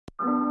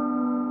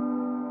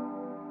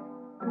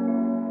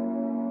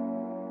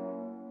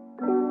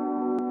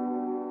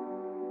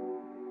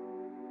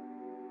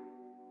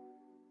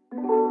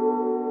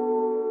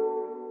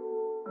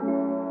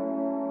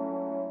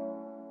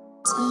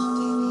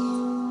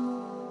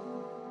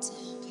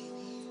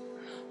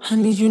I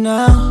need you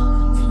now,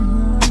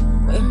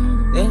 way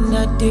more than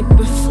I did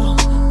before.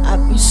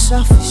 I've been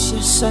selfish,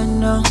 yes I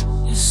know,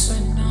 yes I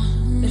know,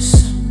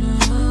 yes I know.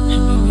 I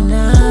need you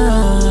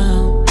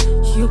now,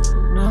 you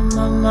been on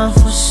my mind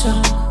for sure.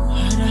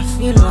 What I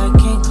feel I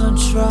can't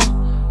control.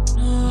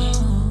 No,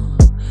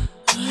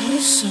 but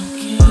it's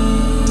okay,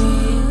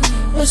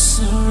 it's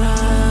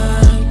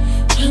alright.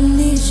 I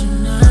need you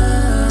now.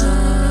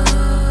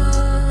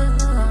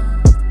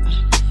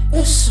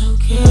 It's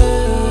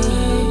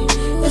okay,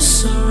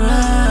 it's alright.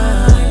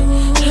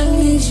 I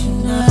need you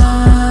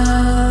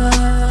now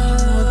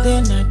more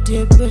than I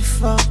did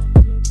before.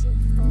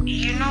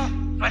 You know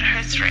what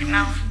hurts right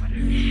now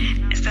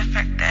is the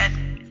fact that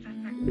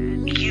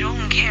you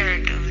don't care,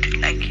 dude.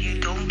 Like, you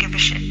don't give a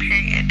shit,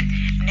 period.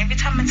 And every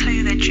time I tell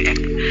you that you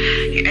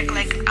act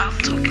like I'm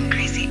talking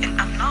crazy, and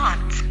I'm not.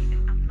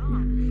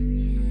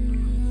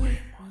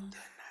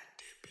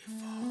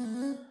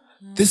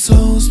 This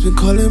hoe's been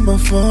calling my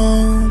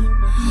phone,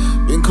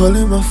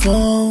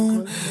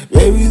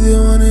 Baby, they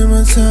wanting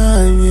my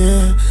time,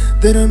 yeah.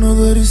 They don't know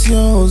that it's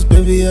yours,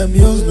 baby, I'm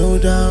yours, no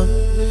doubt.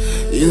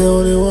 You're the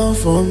only one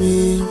for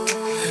me,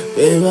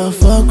 baby, I'll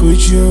fuck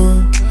with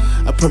you.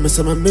 I promise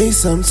I'ma make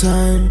some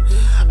time.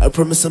 I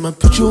promise I'ma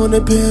put you on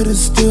a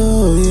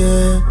pedestal,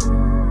 yeah.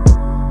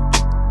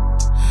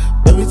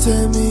 Baby,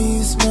 tell me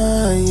it's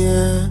mine,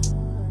 yeah.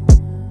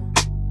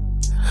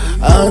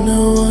 I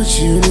know what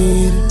you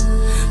need.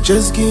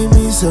 Just give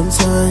me some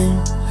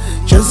time,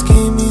 just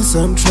give me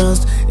some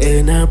trust,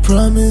 and I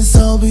promise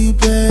I'll be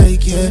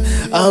back, yeah.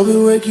 I'll be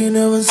working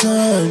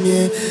overtime,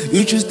 yeah.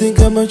 You just think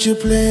how much you're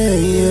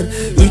playing,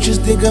 you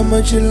just think how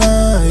much you're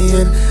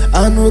lying.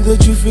 I know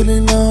that you're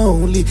feeling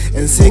lonely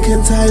and sick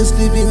and tired of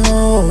sleeping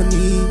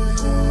horny.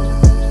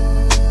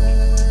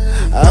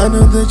 I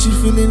know that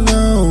you're feeling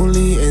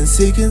lonely and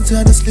sick and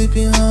tired of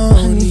sleeping horny.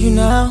 I need you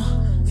now,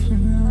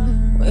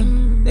 way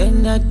more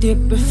than I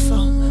did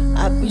before.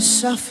 I've been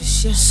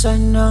selfish, yes I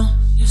know,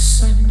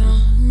 yes I know,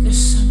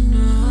 yes I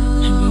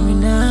know. And baby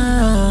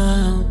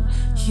now,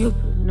 you've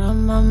been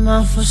on my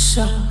mind for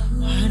sure.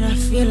 What I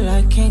feel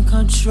I can't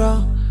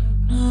control.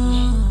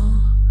 No,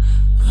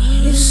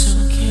 but it's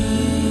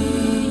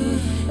okay,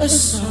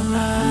 it's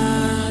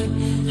alright.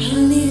 I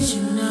need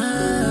you now.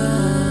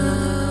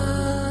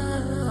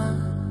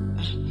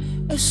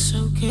 It's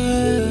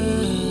okay,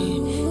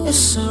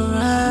 it's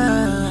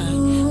alright.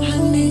 I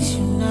need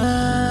you now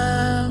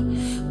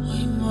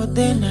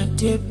than I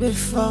did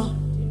before.